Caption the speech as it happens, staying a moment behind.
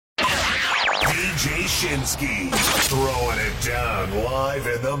DJ Shinsky, throwing it down live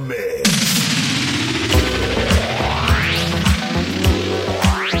in the mix.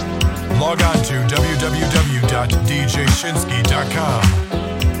 Log on to www.djshinsky.com.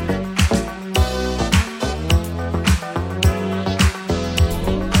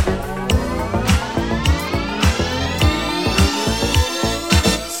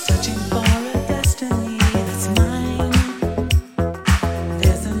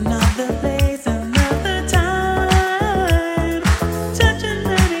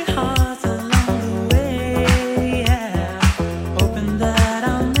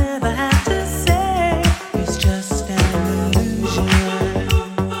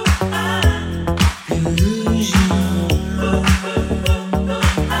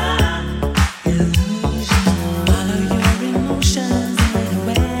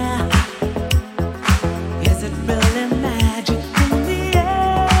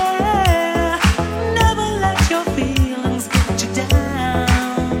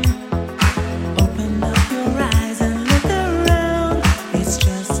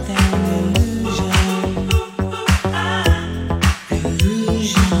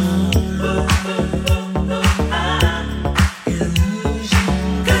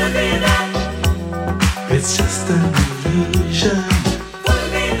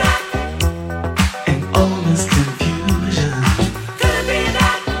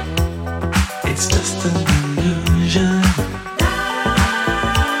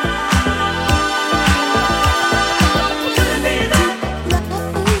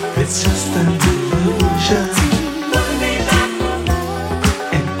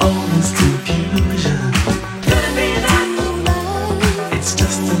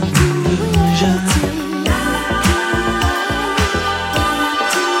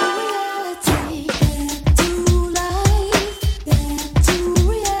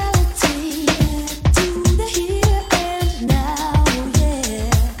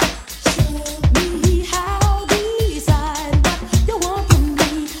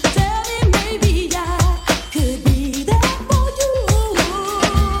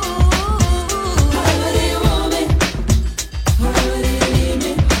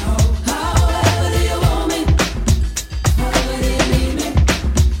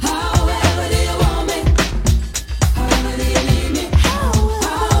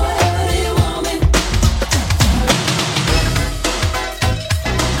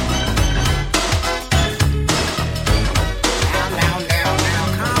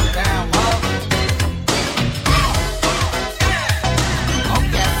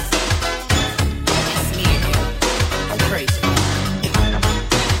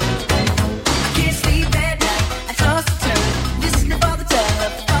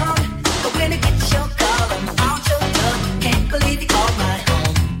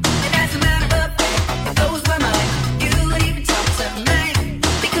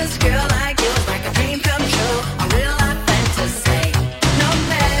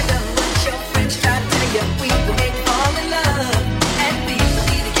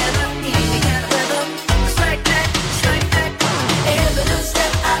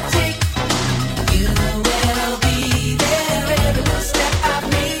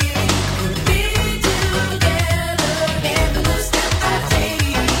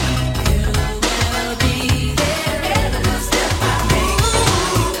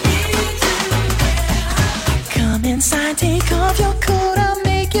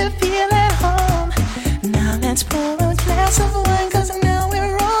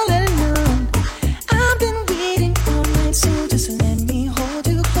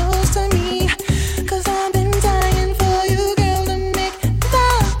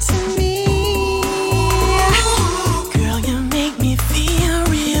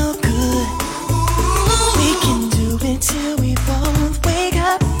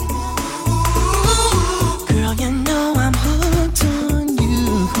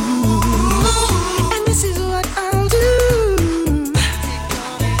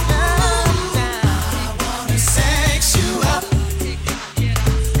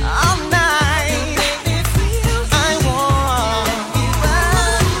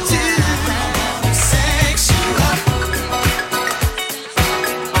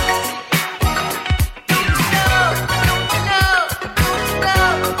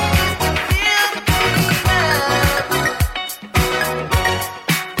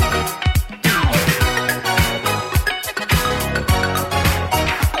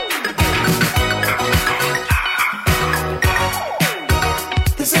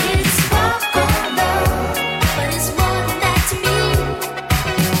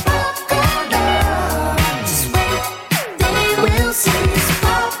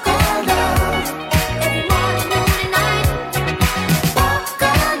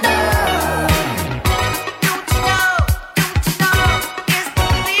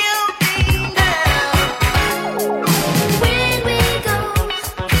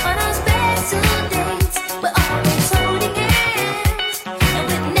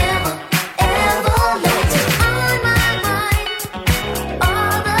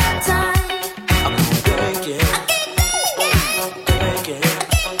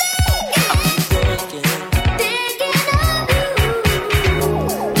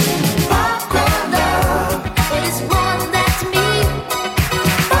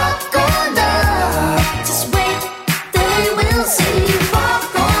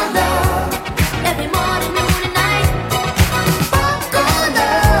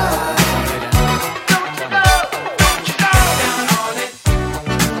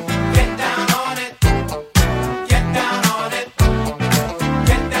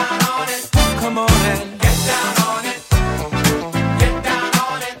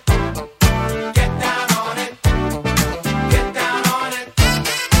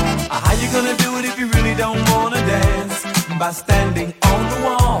 on the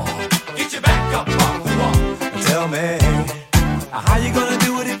wall. Get your back up on the wall. Tell me, how you gonna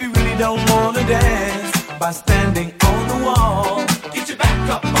do it if you really don't wanna dance? By standing on the wall. Get your back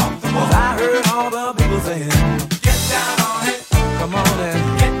up on the wall. 'Cause I heard all the people saying, get down on it. Come on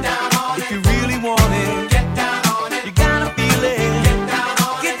and get down on it. If you really want it, get down on it. You gotta feel it. Get down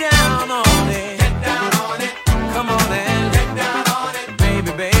on it. Get down on it. Get down on it. Come on and get down on it.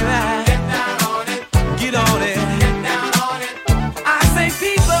 Baby, baby. Get down on it. Get on it. Get down on it. I say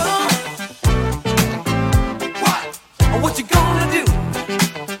people, what you gonna do?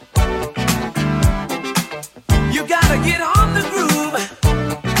 You gotta get on the groove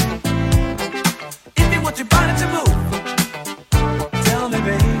if you want your body to move. Tell me,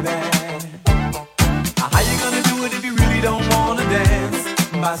 baby, how you gonna do it if you really don't wanna dance?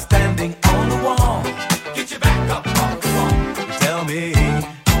 By standing on the wall. Get your back up on the wall. Tell me,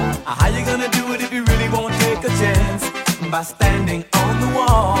 how you gonna do it if you really won't take a chance? By standing on the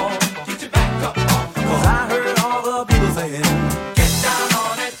wall. Get your back up on the wall. 'Cause I heard all the people saying, get down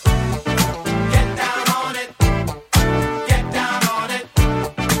on it. Get down on it. Get down on it.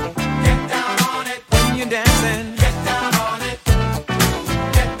 Get down on it. When you're dancing, get down on it.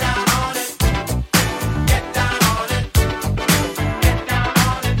 Get down on it. Get down on it. Get down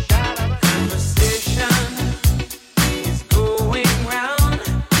on it. Conversation is going round.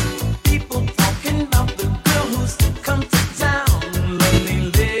 People talking about the girl who's come to town. Lovely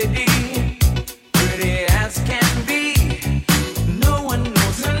lady, pretty as can be. No one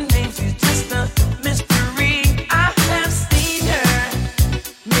knows her name, she's just a mystery. I have seen her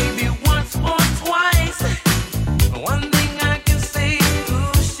maybe once or twice. One thing I can say,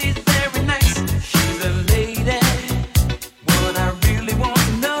 ooh, she's very nice. She's a lady. What I really want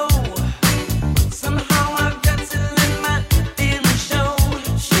to know, somehow I've got to let my feelings show.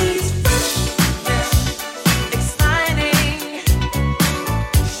 She's fresh, exciting.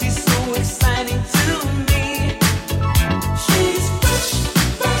 She's so exciting to me. She's fresh,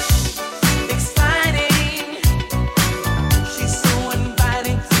 exciting. She's so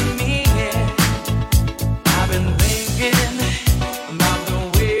inviting to me. I've been thinking about the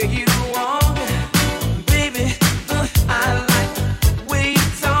way you walk, baby. I like the way you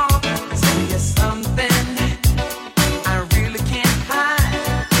talk. Tell you something I really can't hide.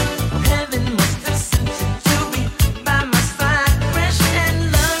 Heaven must have sent you to be by my side, fresh and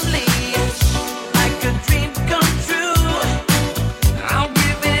lovely, like a dream come true. I'll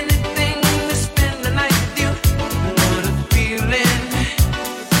give anything to spend the night with you. What a feeling,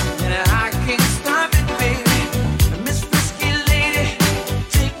 and I can't stop it, baby. Miss Frisky Lady,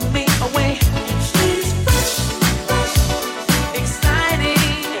 take me away. She's fresh,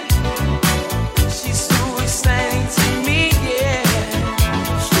 exciting. She's so exciting to me, yeah.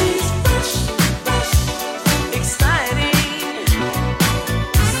 She's fresh, exciting.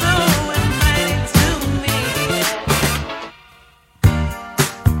 So inviting to me.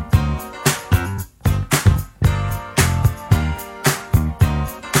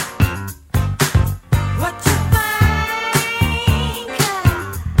 What you think?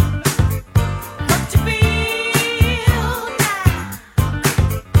 What you feel now?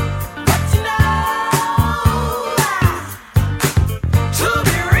 What you know? To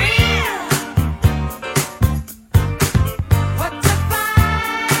be real. What you think?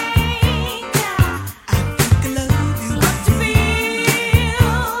 I think I love you. What you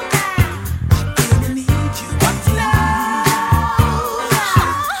feel now? I really need you. What you know?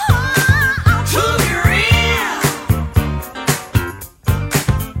 To be real.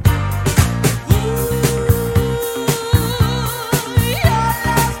 Your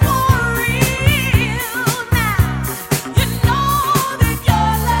love's for real now. You know that your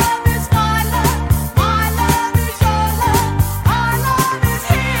love is my love is your love. Our love is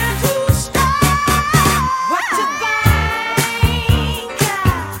here to stay. What you think?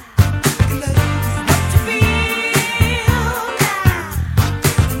 I love you. What you feel now?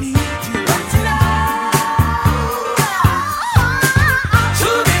 I need you. What you know? To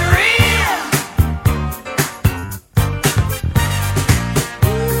be real.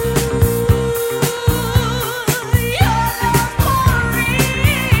 Your love's for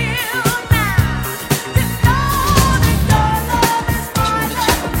real now. You know that your love is my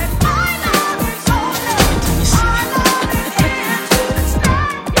love and my love is your love. Our love is here to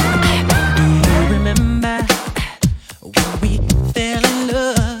stay. Do you remember when we fell in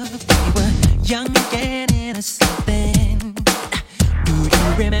love? We were young and innocent then. Do you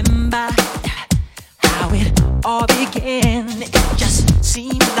remember how it all began? It just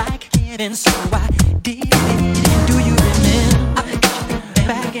seemed like heaven, so I did it. Do you remember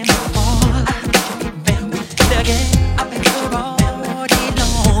back in the fall? Then we did again. I bet you're all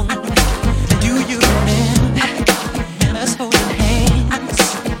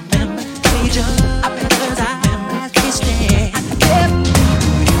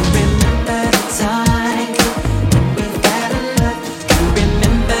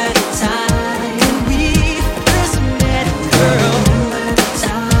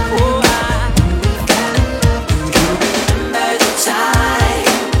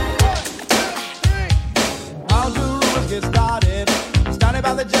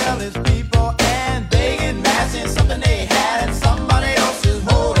other jealous people, and they get mad since something they had and somebody else is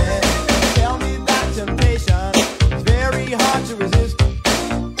holding. Tell me that temptation is very hard to resist.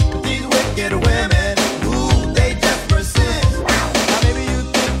 But these wicked women, ooh, they just persist. Now maybe you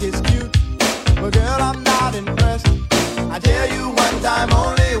think it's cute, but girl, I'm not impressed. I tell you one time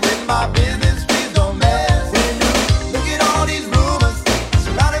only, with my business, please don't mess. When you look at all these rumors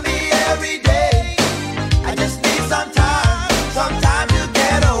surrounding me every day, I just need some time to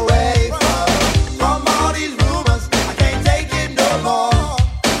get away from all these rumors. I can't take it no more.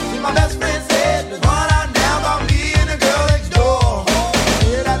 See, my best friend said there's one out now about me and the girl next door.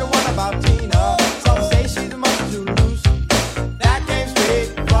 Hear that one about Tina? Some say she's much too loose. That came straight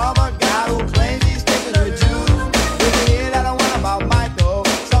from a guy who claims he's taking her juice. Did you hear that one about Michael?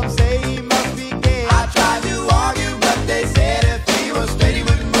 Some say he must be gay. I tried to argue, but they said if he was straight, he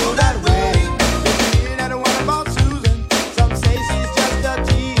wouldn't move that way. Did you hear that one about Susan? Some say she's just a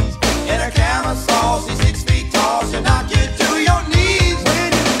tease. In her camisole, she's 6 feet tall. She'll knock you to your knees. When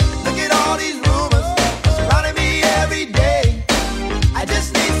you look at all these rumors surrounding me every day, I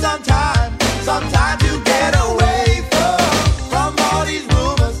just need some time to get away from all these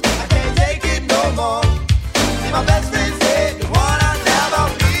rumors. I can't take it no more. See, my best friend said the one I know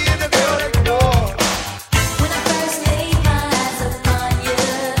about me and the girl next door. When I first laid my eyes upon you,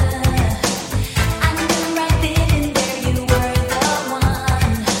 I knew right then and there you were the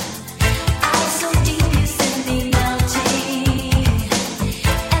one. Eyes so deep you sent me melting,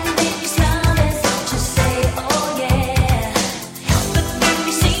 and then you smiled as if to say, oh yeah. But then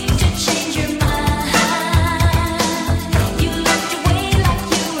you seemed to change your mind. You looked away like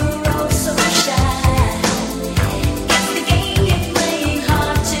you were oh so shy. It's the game you're playing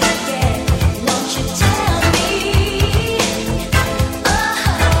hard to get. Won't you tell me,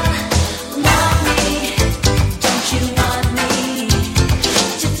 want me? Don't you want me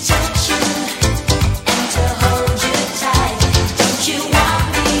to touch you and to hold you tight? Don't you want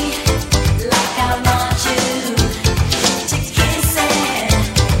me like I want you to kiss and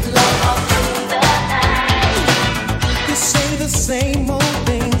love all through the night? You say the same old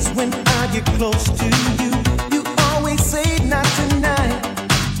things when I get close to you. You always say not tonight.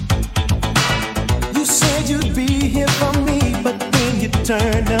 You said you'd be here for me, but then you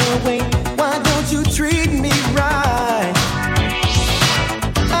turn away. Why don't you treat me right?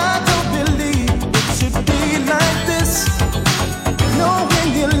 I don't believe it should be like this. Knowing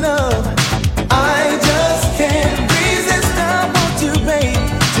your love, I just can't resist. I want you, babe,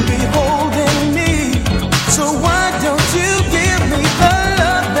 to be holding me. So why don't you give me the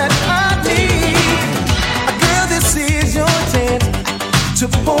love that I need? Girl, this is your chance to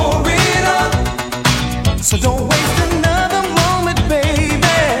pour it up. So don't waste another moment, baby,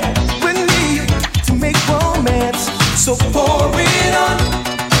 with me to make romance. So pour it on.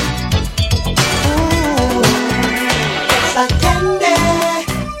 Ooh. It's like candy.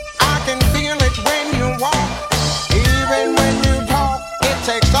 I can feel it when you walk, even when you talk, it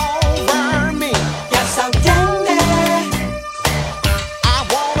takes over me. Yes, I'm candy. I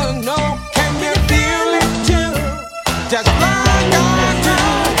wanna know, can you feel it too? Just like I do.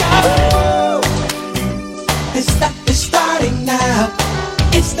 This stuff is starting now.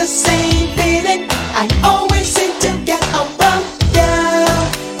 It's the same feeling I always seem to get around you.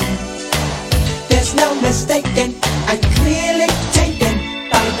 There's no mistaking, I'm clearly taken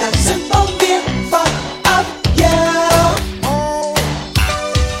by the simple mere thought of you. Oh,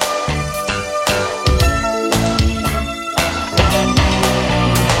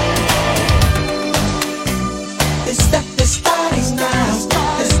 This stuff is starting now.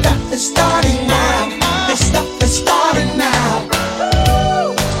 This stuff is starting now. This stuff is starting now.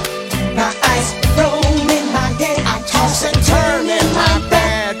 My eyes roll in my head. I toss and turn in my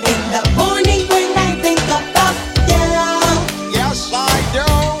bed. In the morning when I think about you. yes, I do.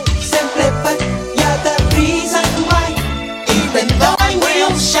 Simply put, you're the reason why. Even though I'm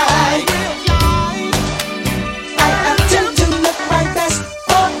real shy, I attempt to look my best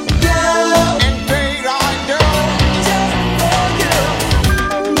for you. Indeed, I do.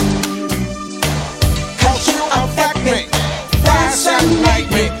 Cause you affect me, fascinate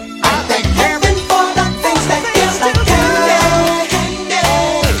me. I thank heaven For the things that feels like candy.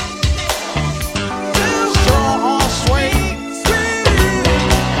 sure are sweet, sweet.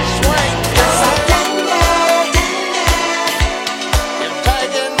 You're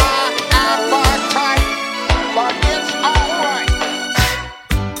taking my appetite, but it's alright.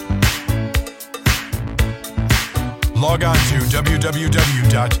 Log on to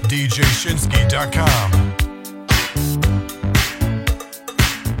www.djshinsky.com.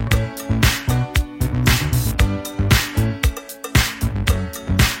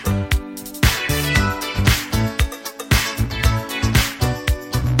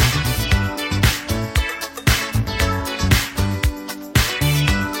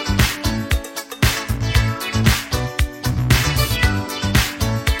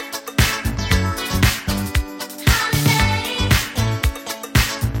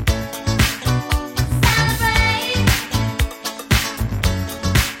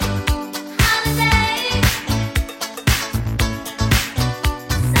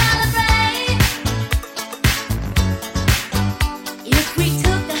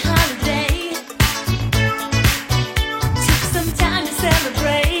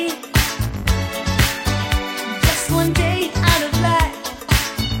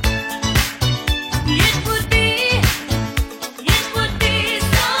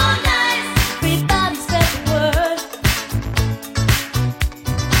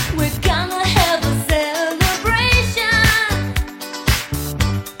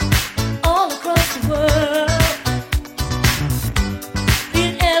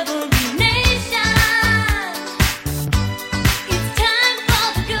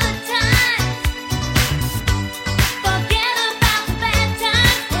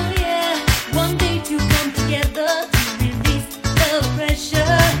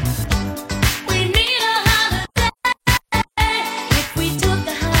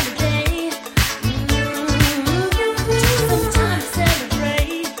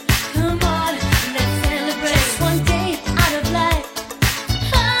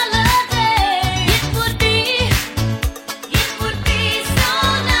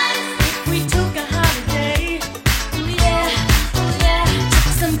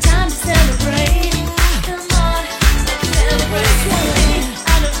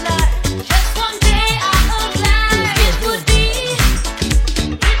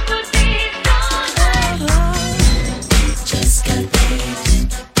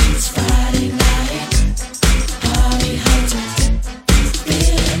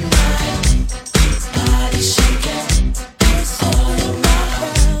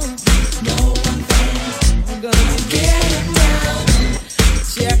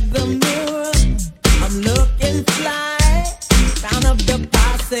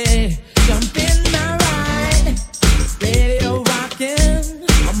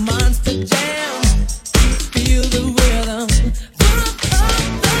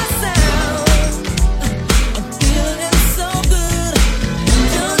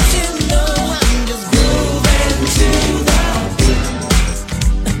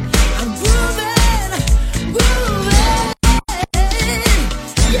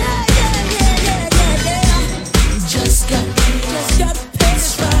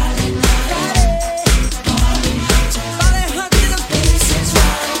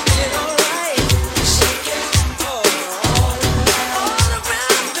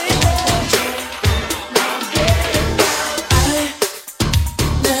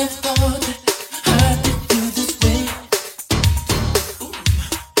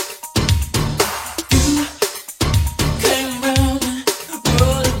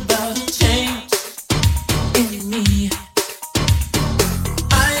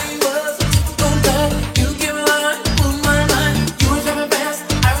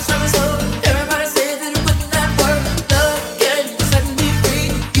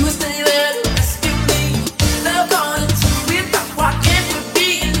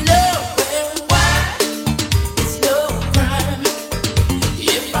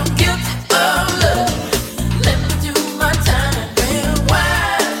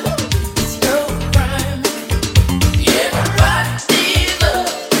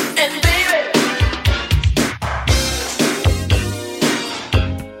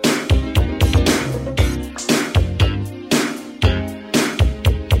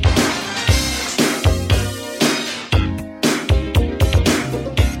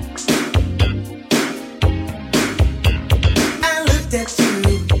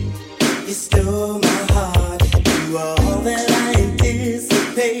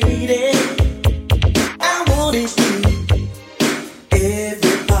 lady. I wanted you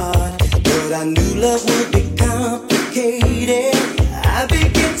every part, but I knew love would be complicated. I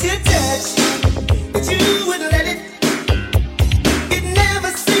began to touch, but you wouldn't let it. It never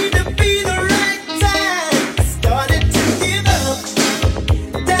seemed to be the right time. I started to give up,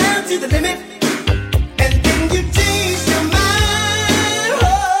 down to the limit. And then you changed your mind,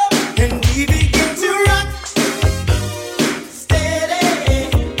 oh, and we began to rock. Steady,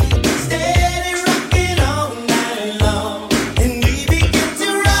 steady rocking all night long. And we began to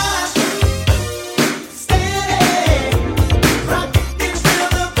rock. Steady, rocking till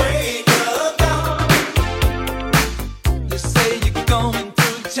the break of dawn. You say you're going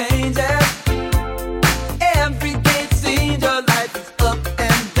through changes. Every day it seems your life is up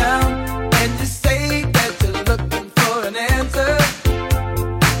and down. And you say that you're looking for an answer.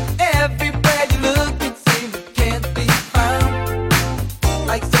 Everywhere you look, it seems it can't be found.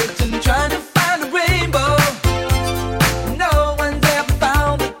 Like searching, trying to find a rainbow. No one's ever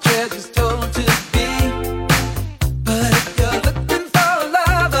found the treasure's told to be. But if you're looking for a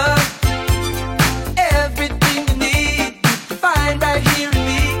lover, everything you need you can find right here in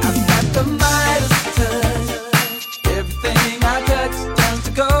me. I've got the Midas touch. Everything I touch turns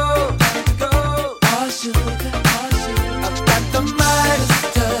to gold, all sugar, all sugar. I've got the Midas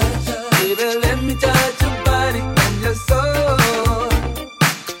touch. Baby, let me touch your body and your soul.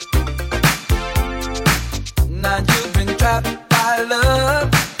 Now you've been trapped by love.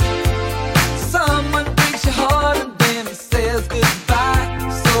 Someone breaks your heart and then he says goodbye.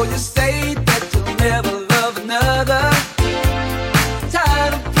 So you say that you'll never love another.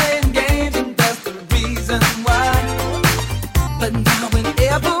 Tired of playing games and that's the reason why. But now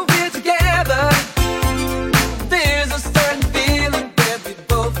whenever we're together, there's a certain feeling that we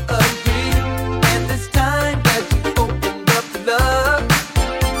both agree. And it's time that you opened up to love.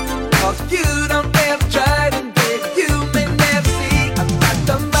 'Cause if you don't ever try, then baby, you may never see. I've got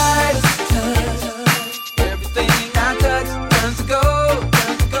the Midas touch. Everything I touch turns to gold,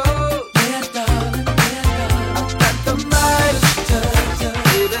 yeah, darling, yeah, darling. I've got the Midas touch.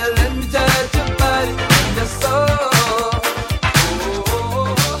 Baby, let me touch your body and your soul.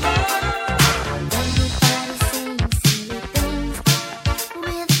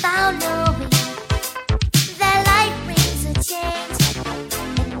 Without knowing that light brings a change,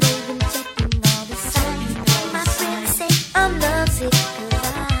 and they've been checking all the signs. My friends say I'm lovesick 'cause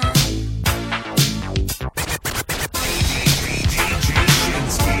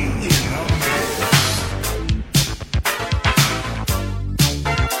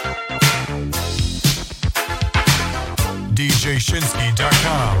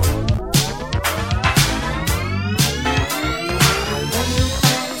DJShinsky.com.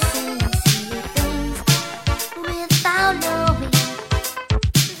 without knowing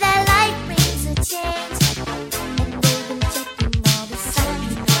that light brings a change, and they've been checking all the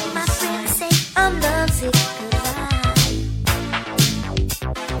signs. My friends say I'm lovesick 'cause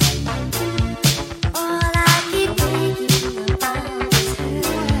all I keep thinking about is her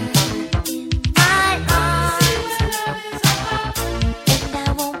in my arms.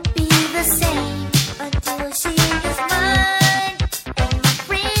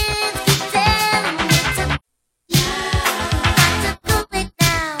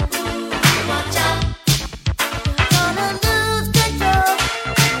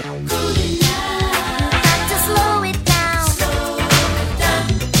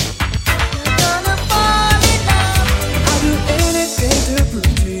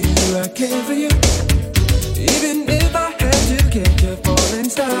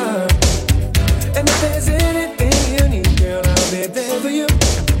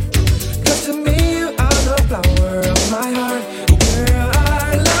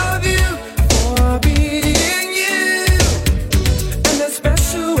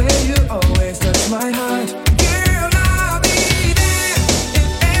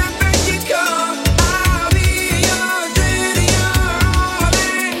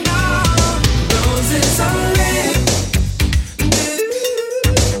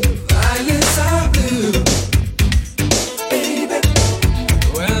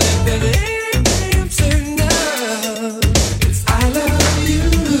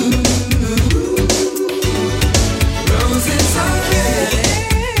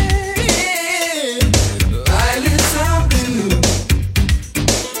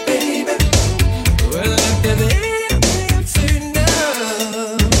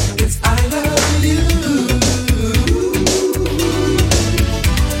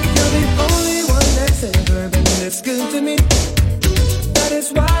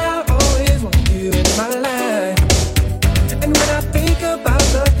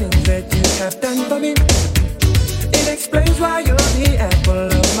 have done for me. It explains why you're the apple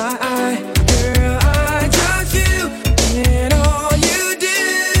of my eye. Girl, I trust you in all you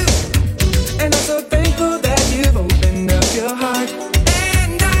do, and I'm so thankful that you've opened up your heart.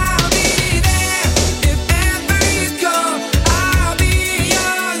 And I'll be there if ever you call. I'll be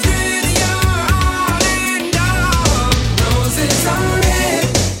yours with your all and all. Roses are red,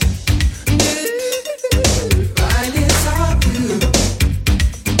 violets are blue,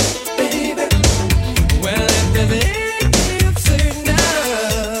 baby. Well, if there's anything I'm certain of,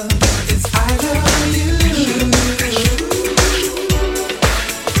 it's I love you.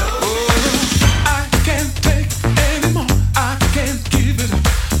 I can't take anymore. I can't give it up.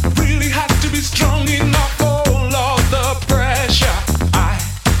 I really have to be strong enough for all the pressure. I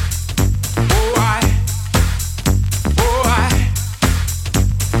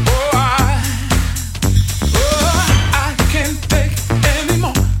can't take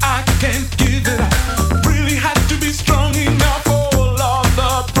anymore. I can't give it up. Really have to be strong enough for all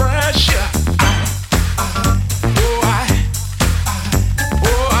the pressure.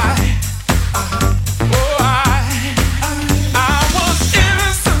 I was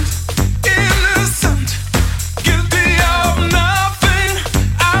innocent, guilty of nothing.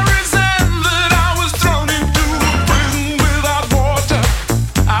 I resent that I was thrown into a prison without water.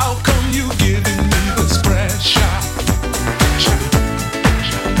 How come you giving me this pressure?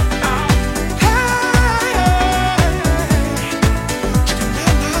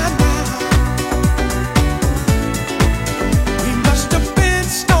 We must have been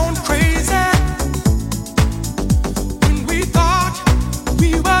stone crazy when we thought we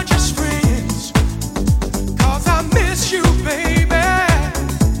were just friends. 'Cause I miss you, baby,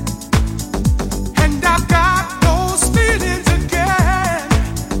 and I've got those feelings again.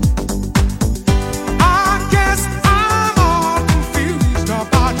 I guess I'm all confused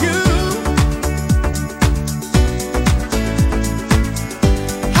about you.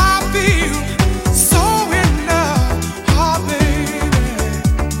 I feel so in love, oh baby.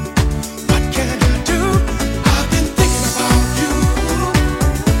 What can I do? I've been thinking about you.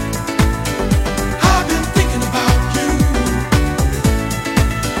 I've been thinking about you.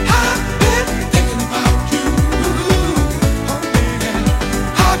 I've been thinking about you. Oh baby,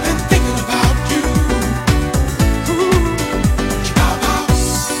 I've been thinking about you.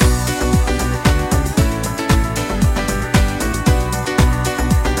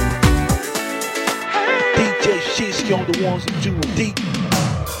 DJ Shinsky on the ones that do it deep.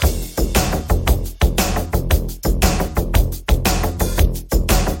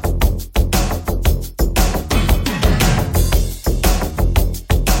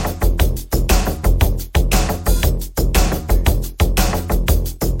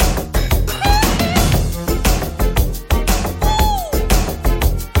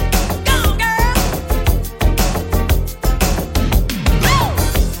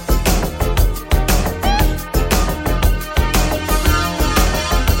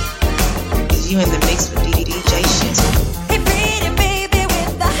 You in the mix with DJ Shinsky. Hey pretty baby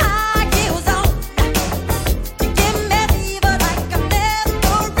with the high heels on, you give me fever like I've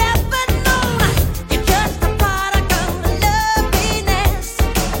never ever known. You're just a product of loveliness.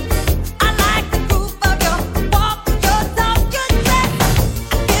 I like the groove of your walk, your talk, your dress.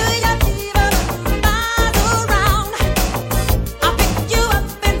 I feel your fever miles around. I'll pick you up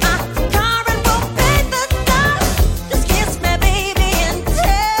in my car and we'll paint the town. Just kiss me, baby, and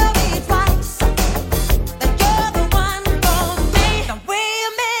tell me twice that you're the one for me. The way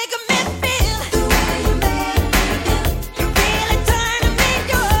you're making me feel, the way you make me feel, you're really turning me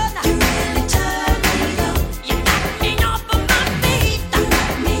on. You really turn me on. You knock me off of my feet. You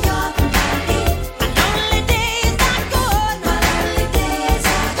knock me off of my feet. My lonely days are gone. My lonely days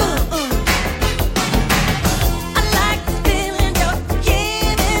are gone. I like this feeling you're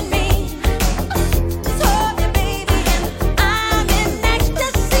giving me. Just hold me, baby, and I'm in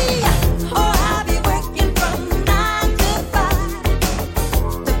ecstasy. Oh, I'll be working from 9 to 5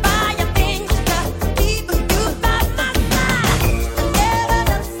 to buy you things to keep you by my side. I never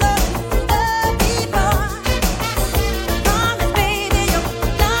done so love before. Promise, baby, you'll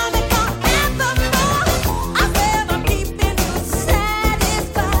love me forevermore. I swear I'm keeping you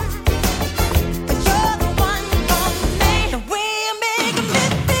satisfied. 'Cause you're the one for me. The way you're making me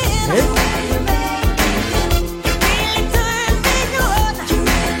feel, the way you make me feel, you really turn me on. You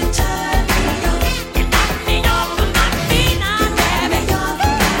really turn me on. You knock me off of my feet. I never off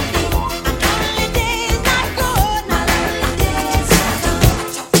of my feet. My lonely days are gone. My lonely days are gone.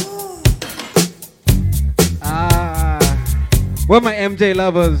 Where my MJ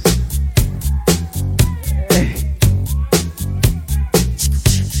lovers?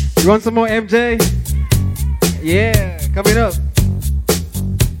 You want some more MJ? Yeah, coming up.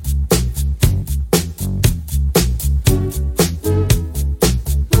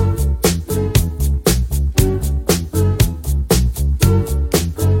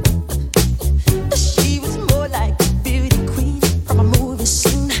 She was more like a beauty queen from a movie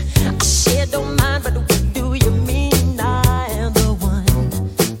scene. I said, don't mind, but what do you mean? I am the one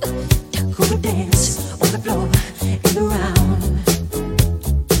who would dance on the floor and around.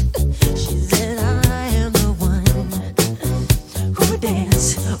 She said, I am the one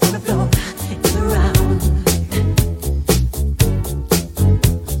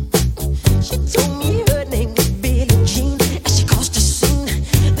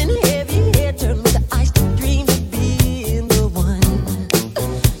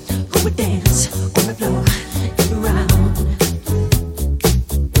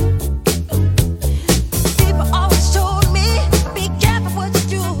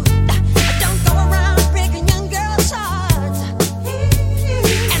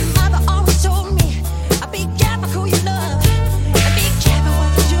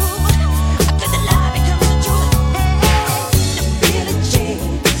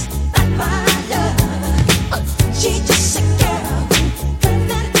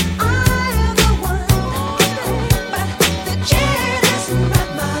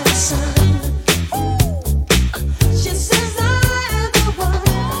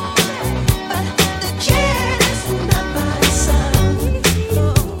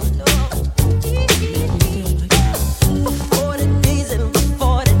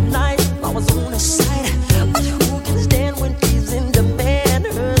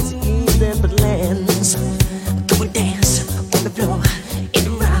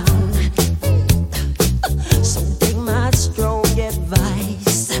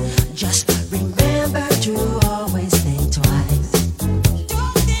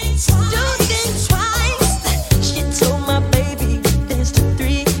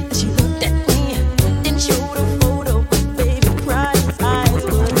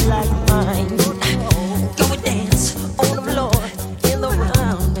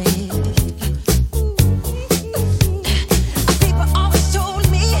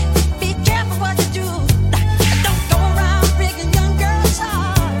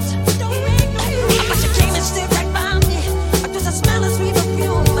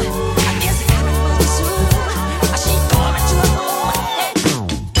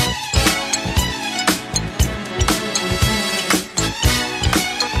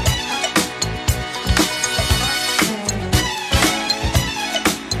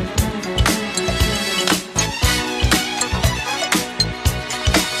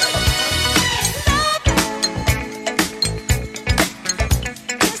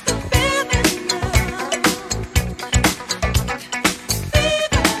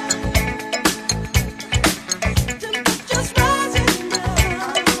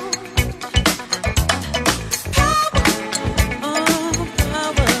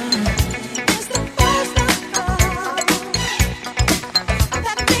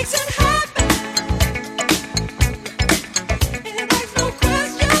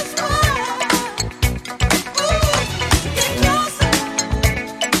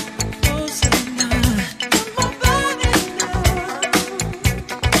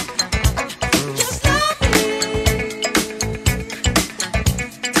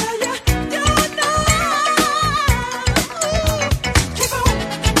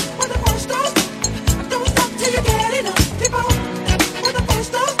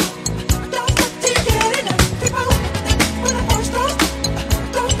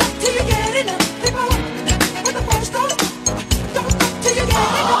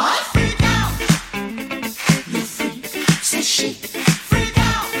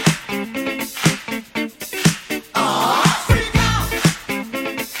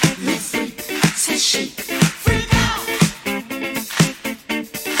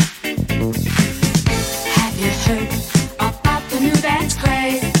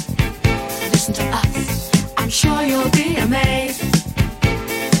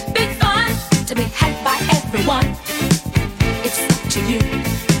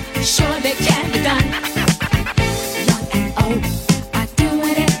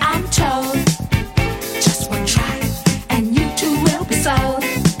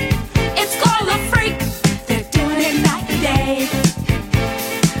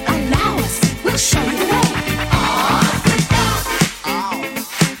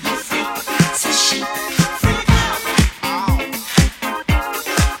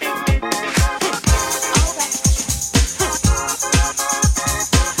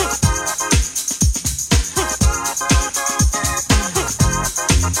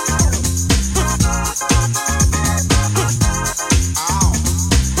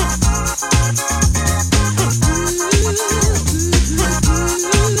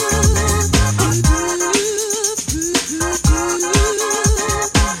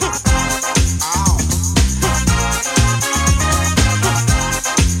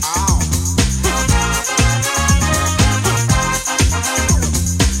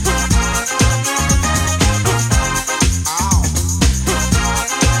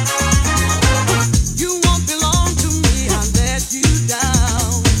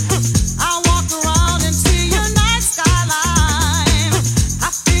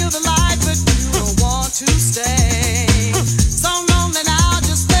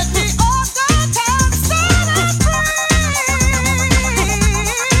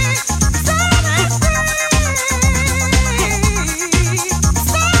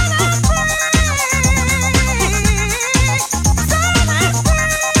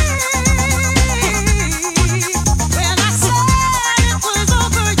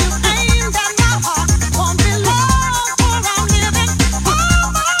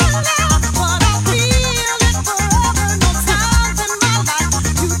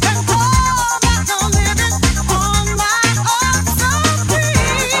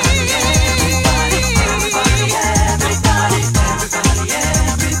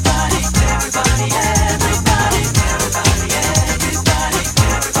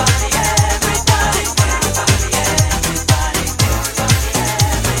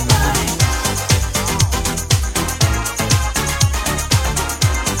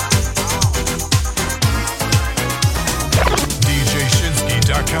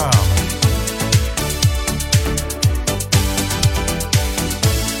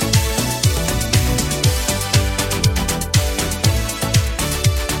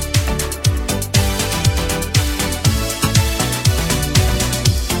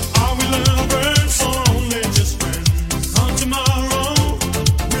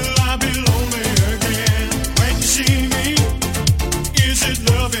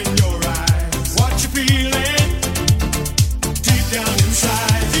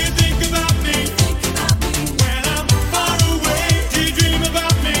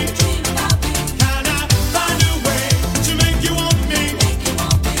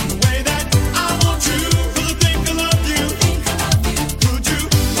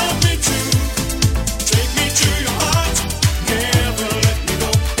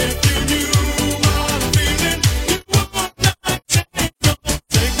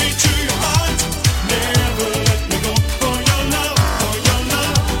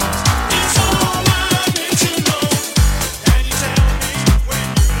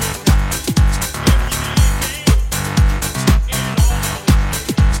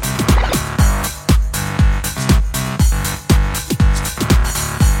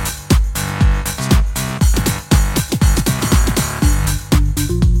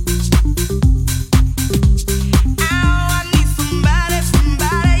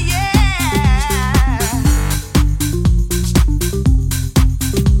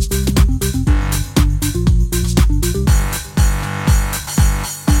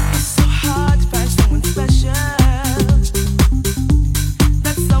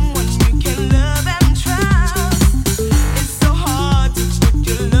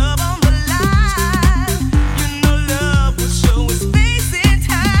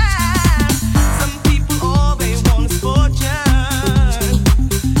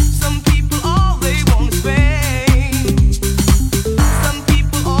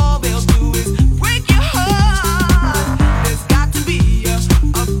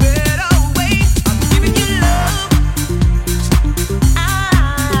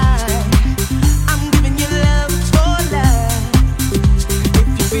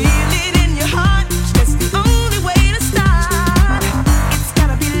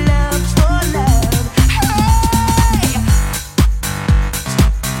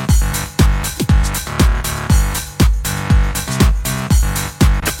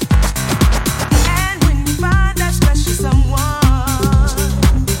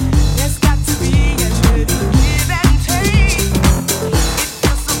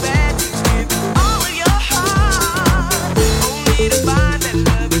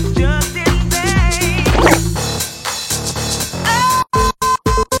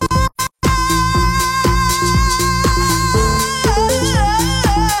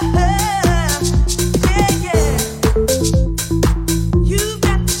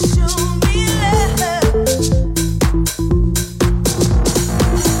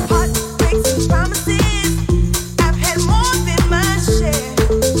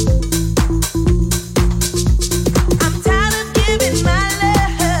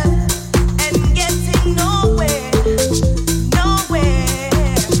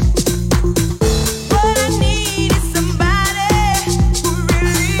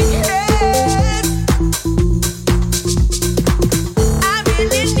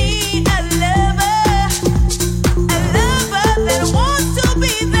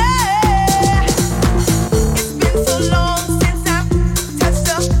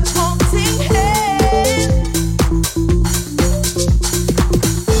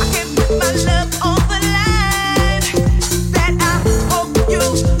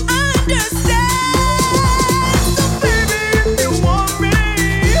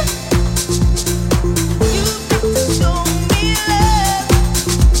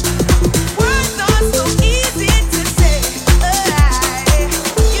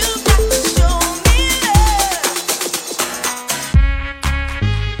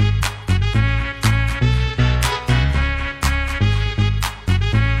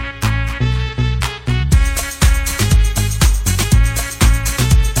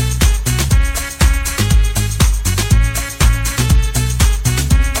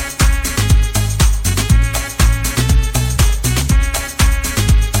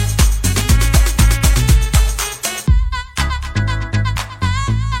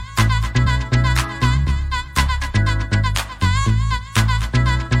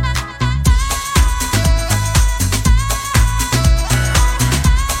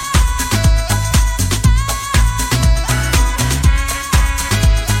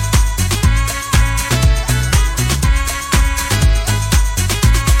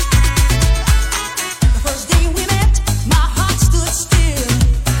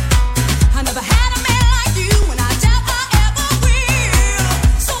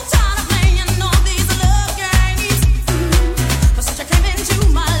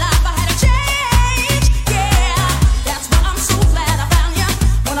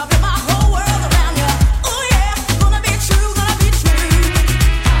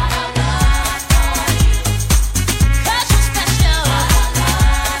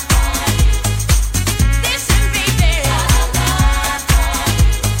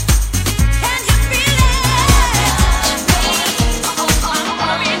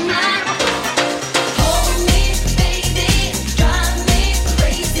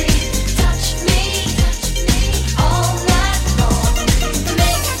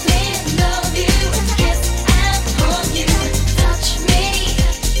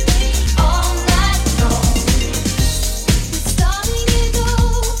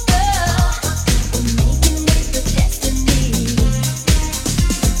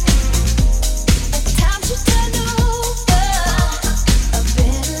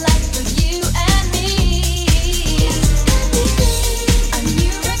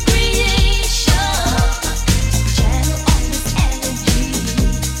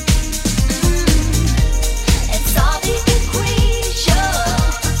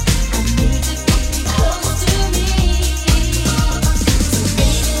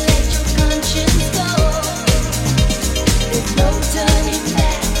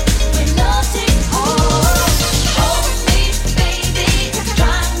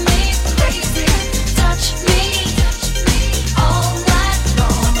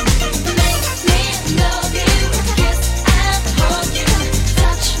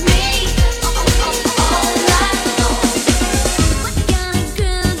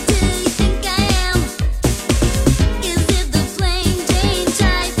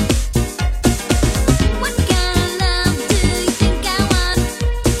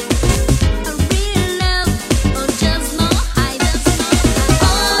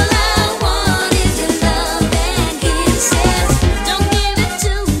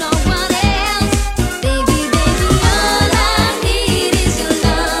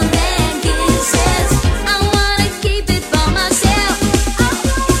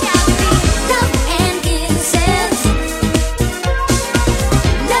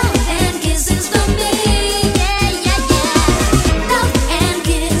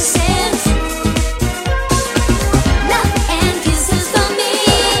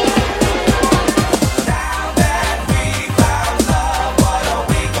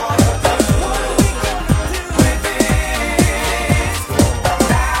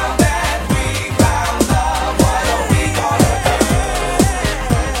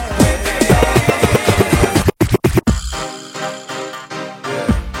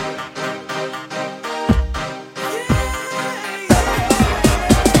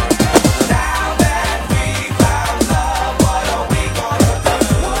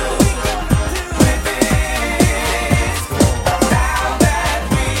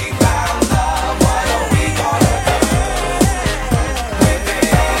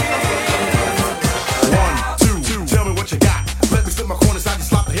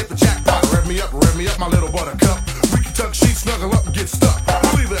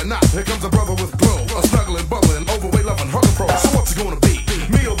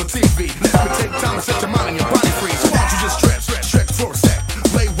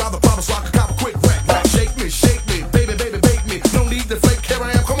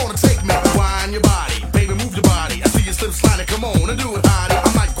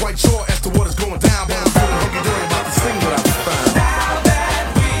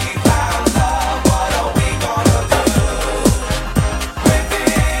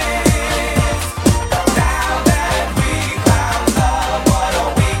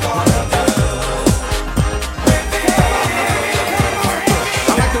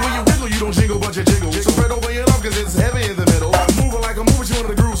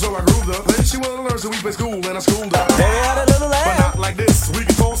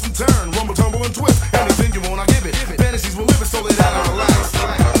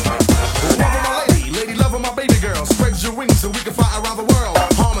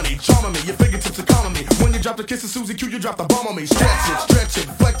Stretch it,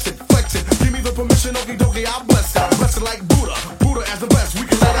 flex it, flex it. Give me the permission, okie dokie, I'll bless it. Bless it like Buddha, Buddha as the best. We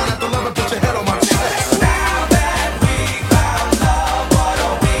can let out at the love and put your head on my chest. Now that we found love, what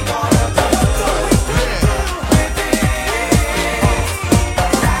are we gonna do? With it.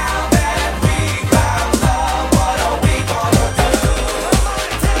 Now that we found love, what are we gonna do?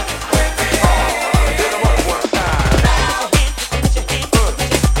 With it. Hit 'em up one time.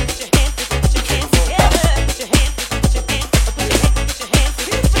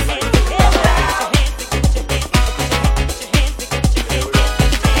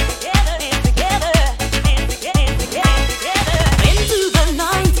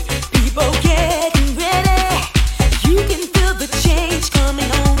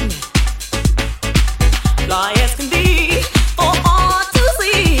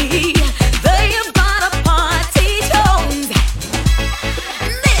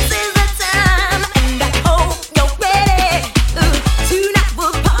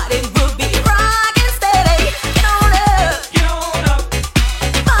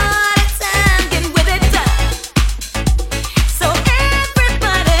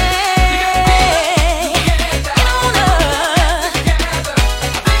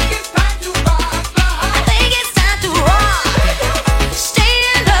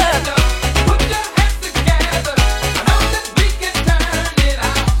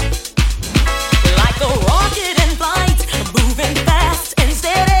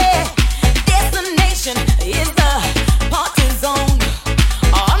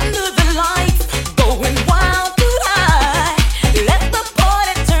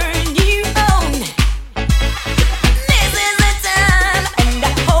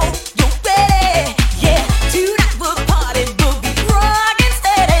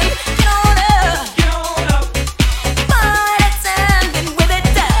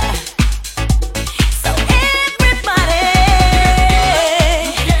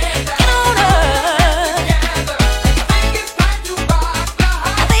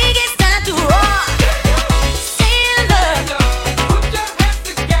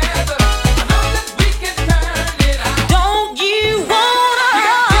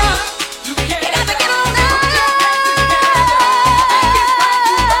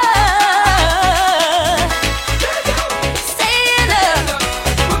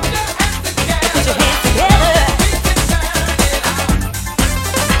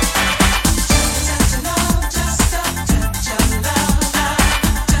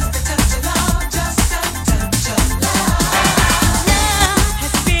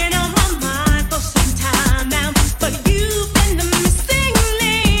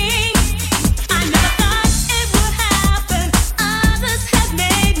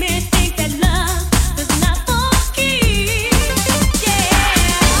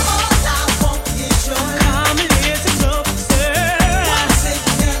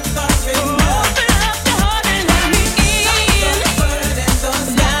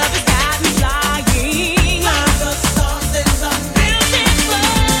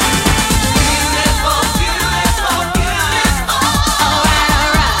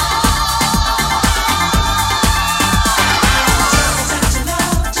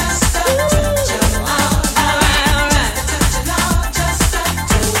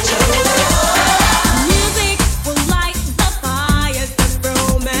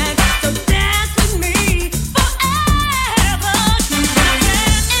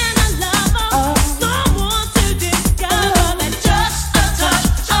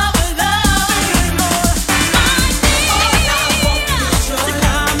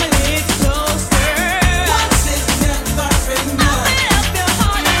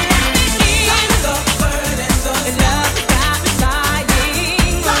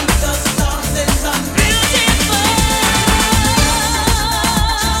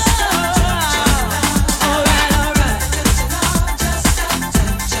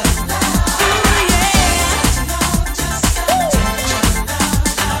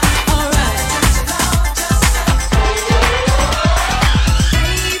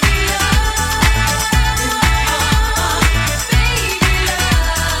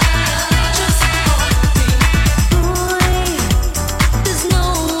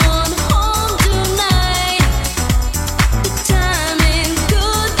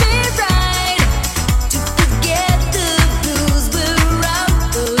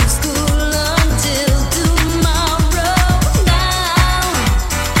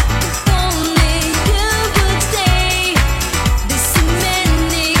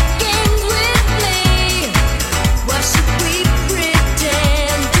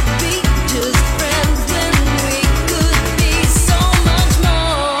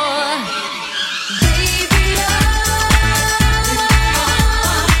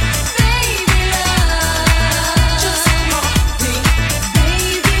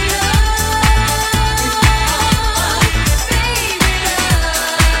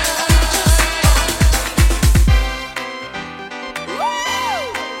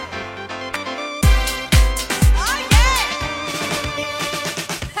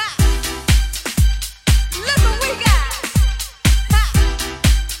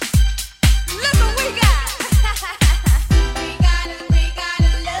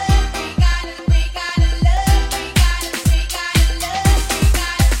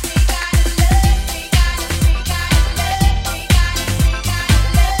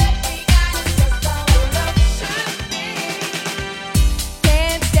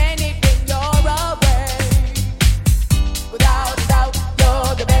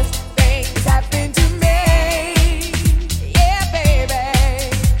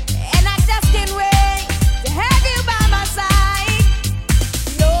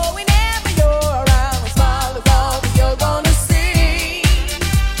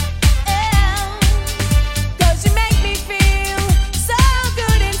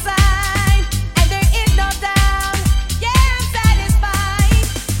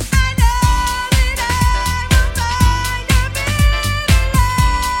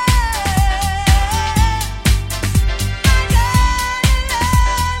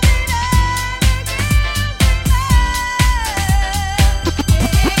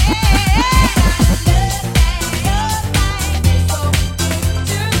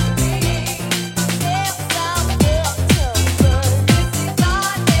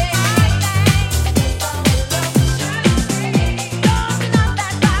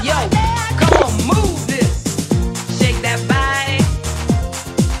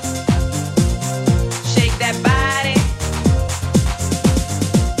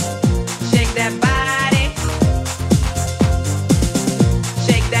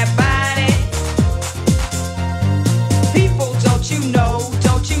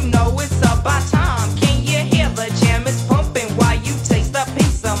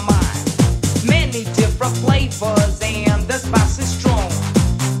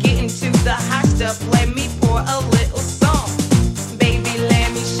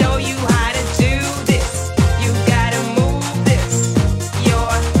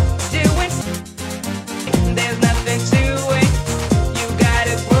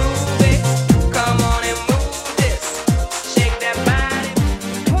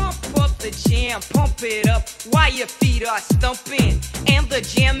 feet are stumping and the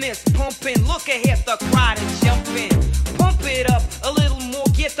jam is pumping. Look ahead, the crowd is jumping. Pump it up a little more,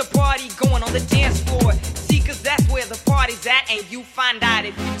 get the party going on the dance floor. See, cause that's where the party's at, and you find out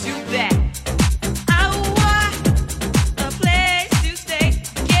if you do that. Oh, what a place to stay.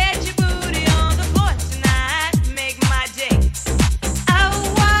 Get your booty on the floor tonight, make my day. Oh,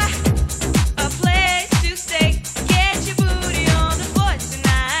 what a place to stay. Get your booty on the floor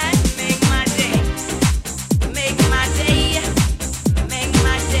tonight, make my day. Make my day. Make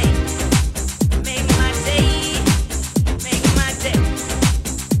my day. Make my day. Make my day.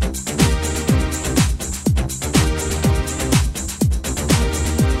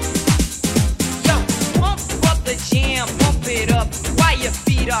 Yo, pump up the jam, pump it up while your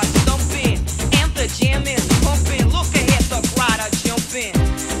feet are stumping and the jam is pumping. Look ahead, the crowd are jumping.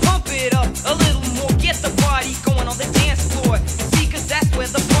 Pump it up a little more, get the party going on the dance floor. See, cause that's where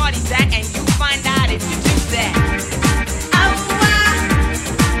the party's at, and you find out if you do that. Oh, wow,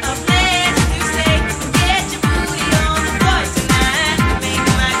 a place to stay. Get your booty on the floor tonight, make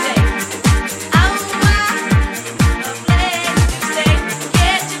my day. Oh, wow, a place to stay.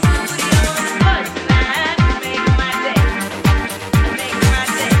 Get your booty on the floor tonight, make my day. Make my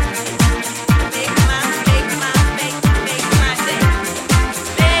day. Make my day. Make my day. Make my day. Make my day.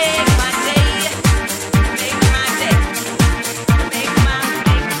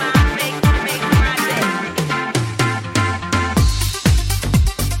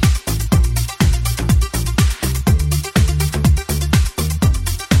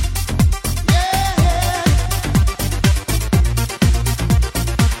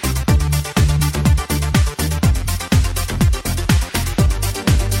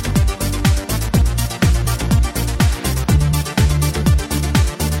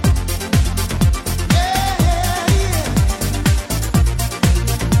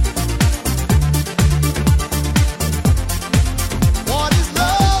 What is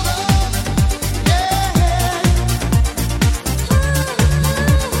love?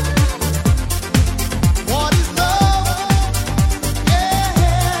 What is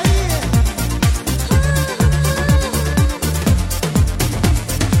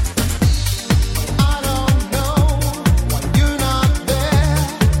I don't know why you're not there.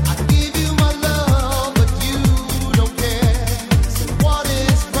 I give you my love, but you don't care. So what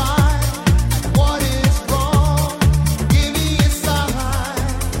is right? What is wrong? Give me a sign.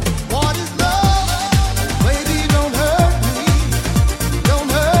 What is love? Baby, don't hurt me. Don't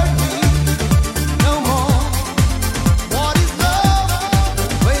hurt me no more. What is love?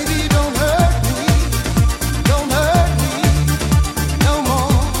 Baby, don't hurt me. Don't hurt me no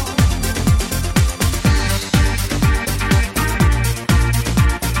more.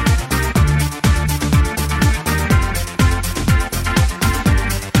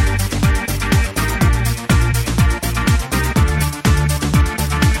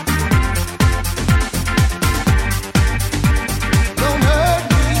 Don't hurt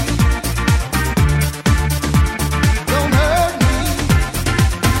me. Don't hurt me.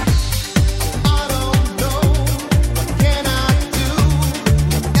 I don't know. What can I do?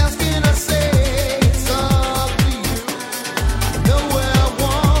 What else can I say? It's up to you. Know where I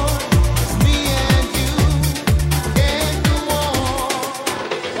want is me and you. Can't go on.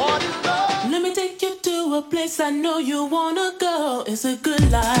 What is love? Let me take you to a place I know you wanna go. It's a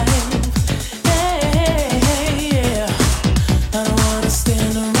good life. Hey, hey, hey, yeah. I don't wanna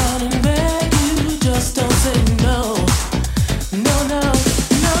stand around and beg you. Just don't say no. No, no,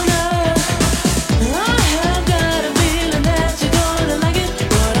 no, no. I have got a feeling that you're gonna like it.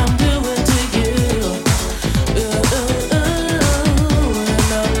 What I'm doing to you. And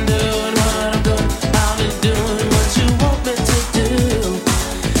I'm doing what I'm doing. I'll be doing what you want me to do.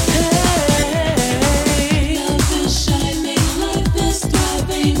 Hey, love is shining like this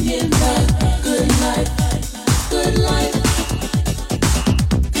throbbing, yeah.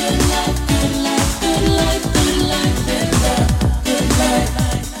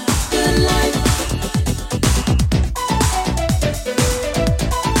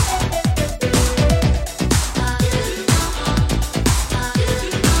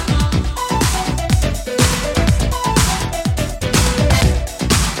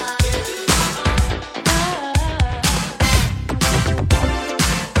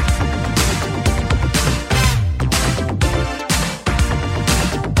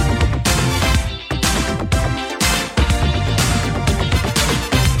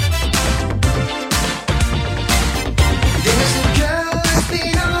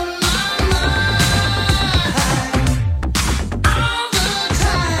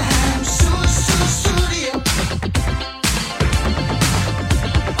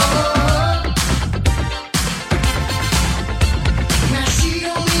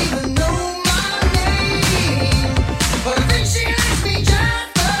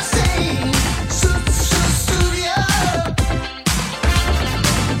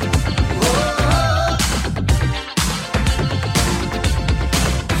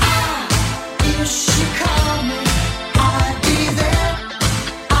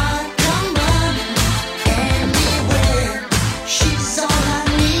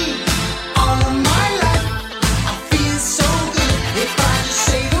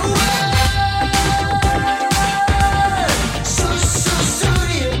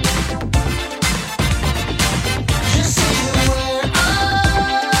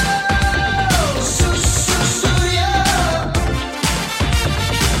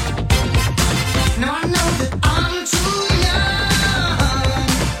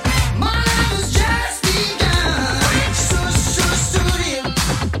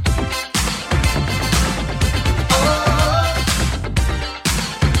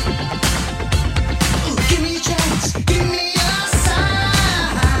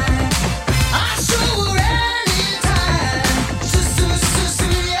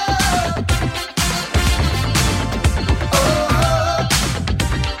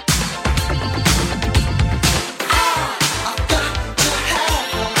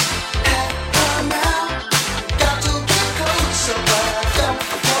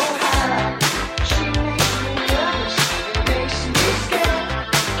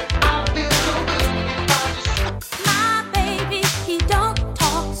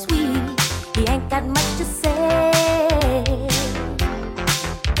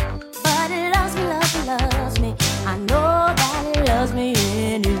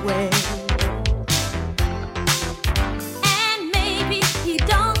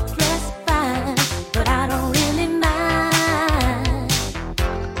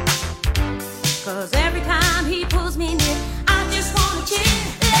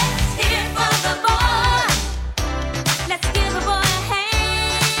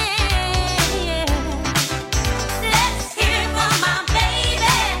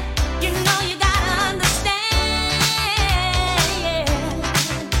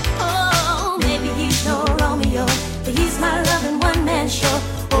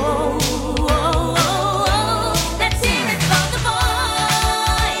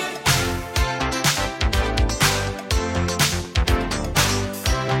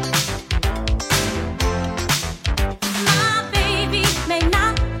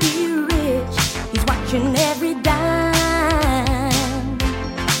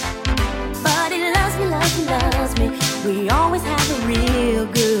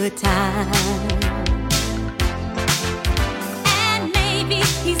 And maybe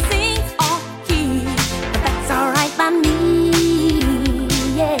he sings off key, but that's alright by me,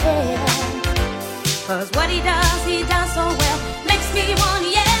 yeah. 'Cause what he does so well, makes me want,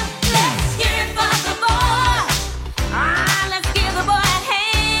 yeah. Let's hear it for the boy. Ah, let's give the boy a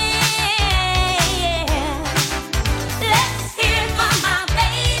hand. Let's hear it for my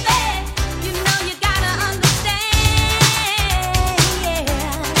baby. You know you gotta understand, yeah.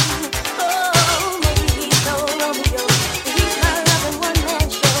 Oh, maybe he's so Romeo. He's my loving one-man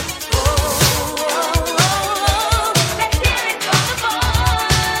show. Let's hear it for the boy.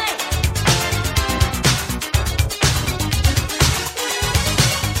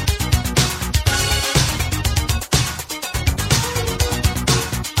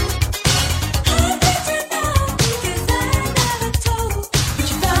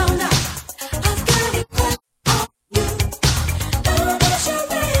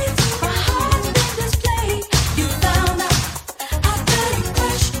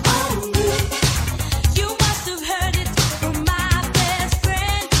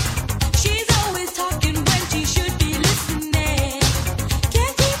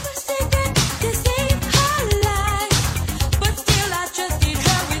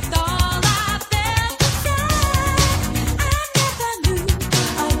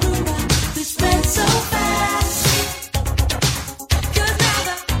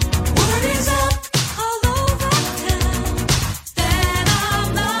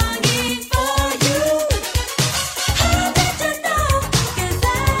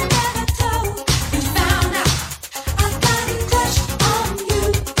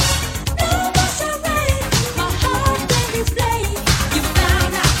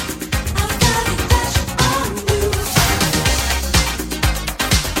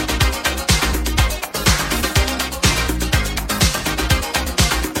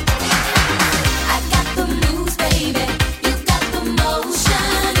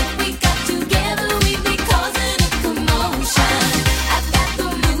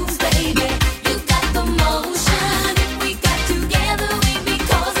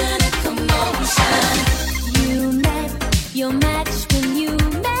 Your match when you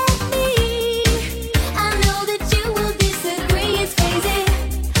met me. I know that you will disagree, it's crazy,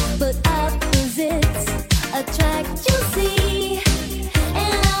 but opposites attract, you see.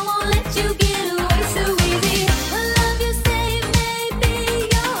 And I won't let you get away so easy. The love you say may be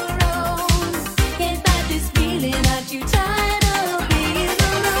your own. Can't fight this feeling that you tired of being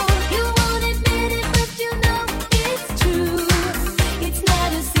alone. You won't admit it, but you know it's true. It's not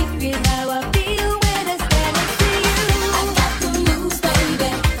a secret how I feel when I stand next to you. I got the moves, baby.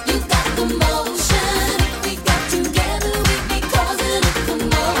 You got the motion. If we got together, we'd be causing a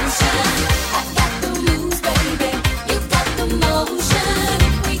commotion. I got the moves, baby. You got the motion.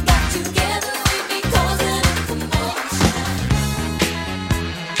 If we got together, we'd be causing a commotion.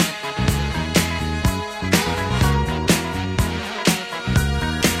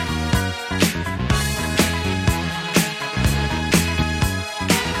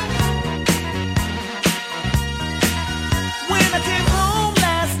 When I came home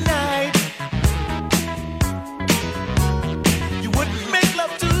last night, you wouldn't make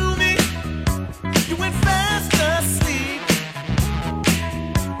love to me. You went fast asleep.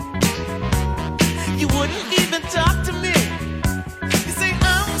 You wouldn't even talk to me. You say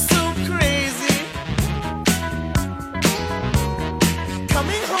I'm so crazy.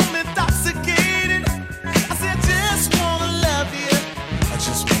 Coming home intoxicated. I said I just wanna love you. I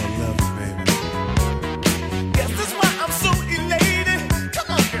just wanna love you, baby. Guess that's why I'm so elated. Come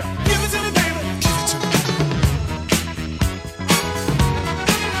on, girl, give it to me, baby. Give it to me.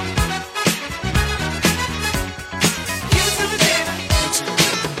 Give it to me, baby.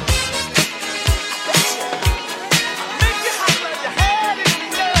 Make you hot like you had it in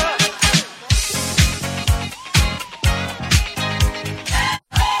love.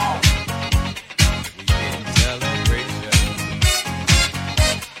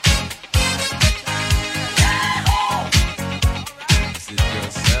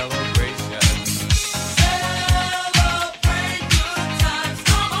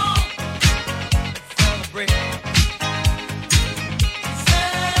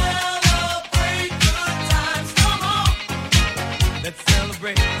 Let's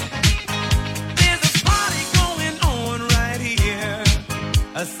celebrate. There's a party going on right here.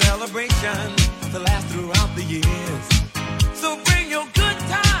 A celebration to last throughout the years. So bring your good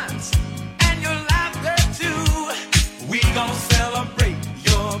times and your laughter too. We gon' celebrate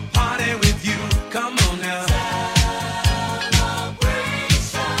your party with you. Come on now.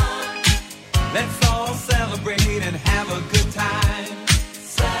 Celebration. Let's all celebrate and have a good time.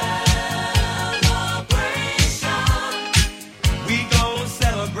 Celebration.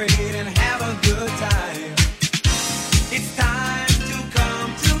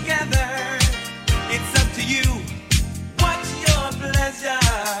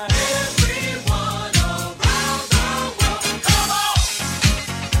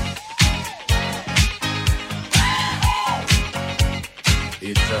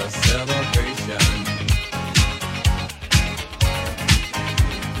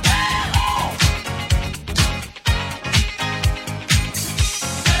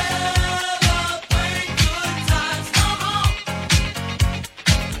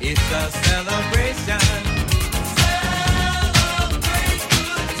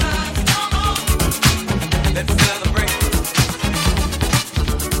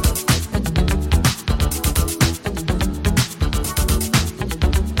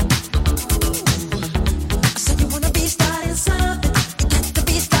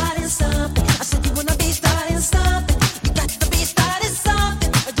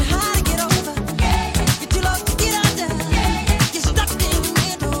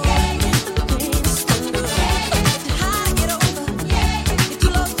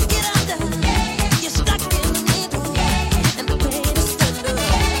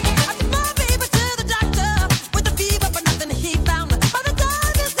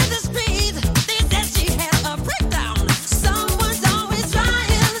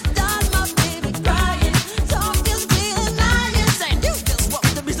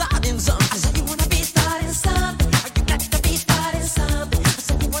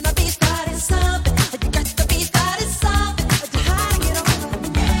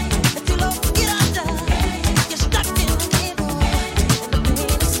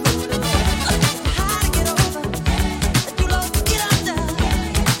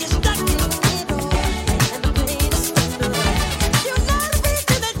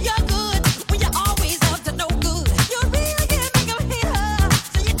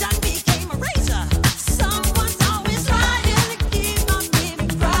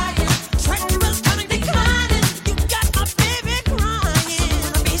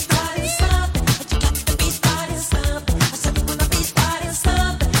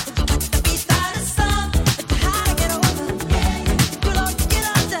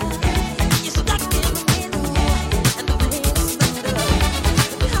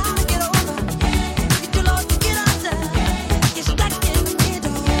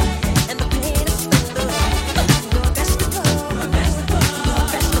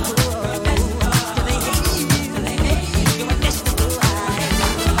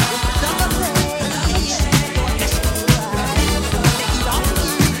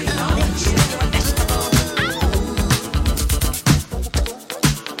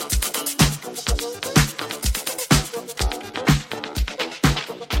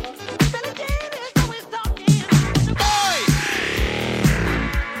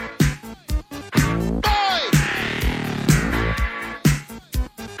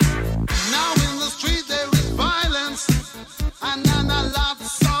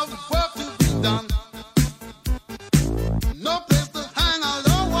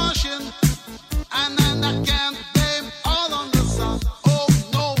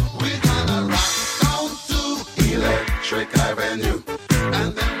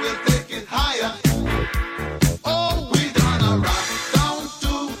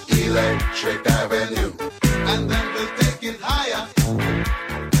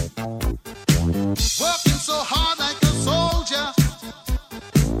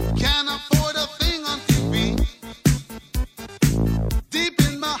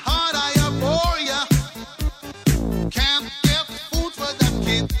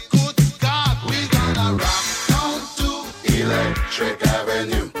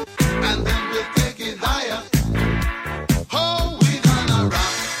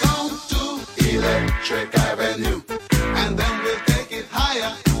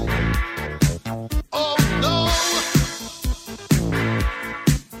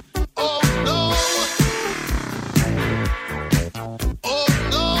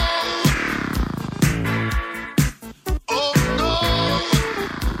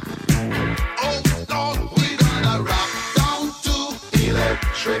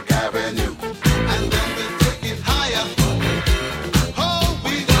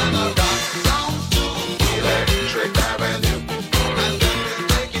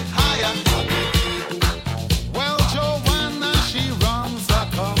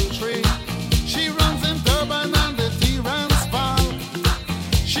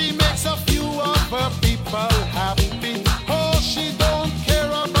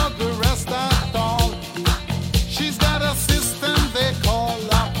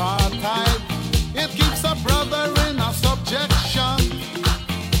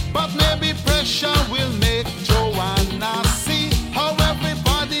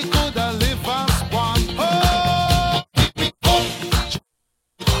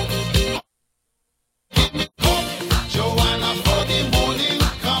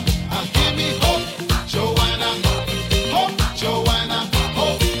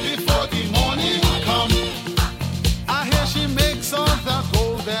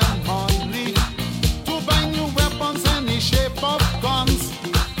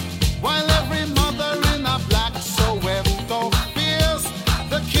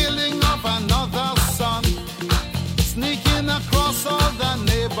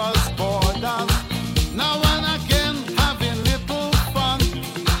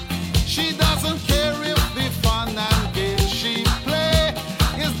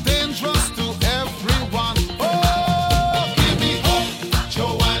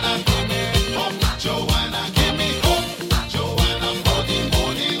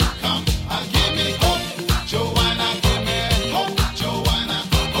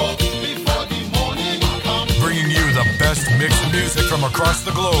 from across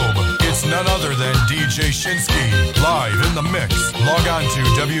the globe, it's none other than DJ Shinsky, live in the mix. Log on to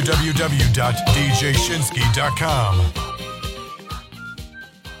www.djshinsky.com.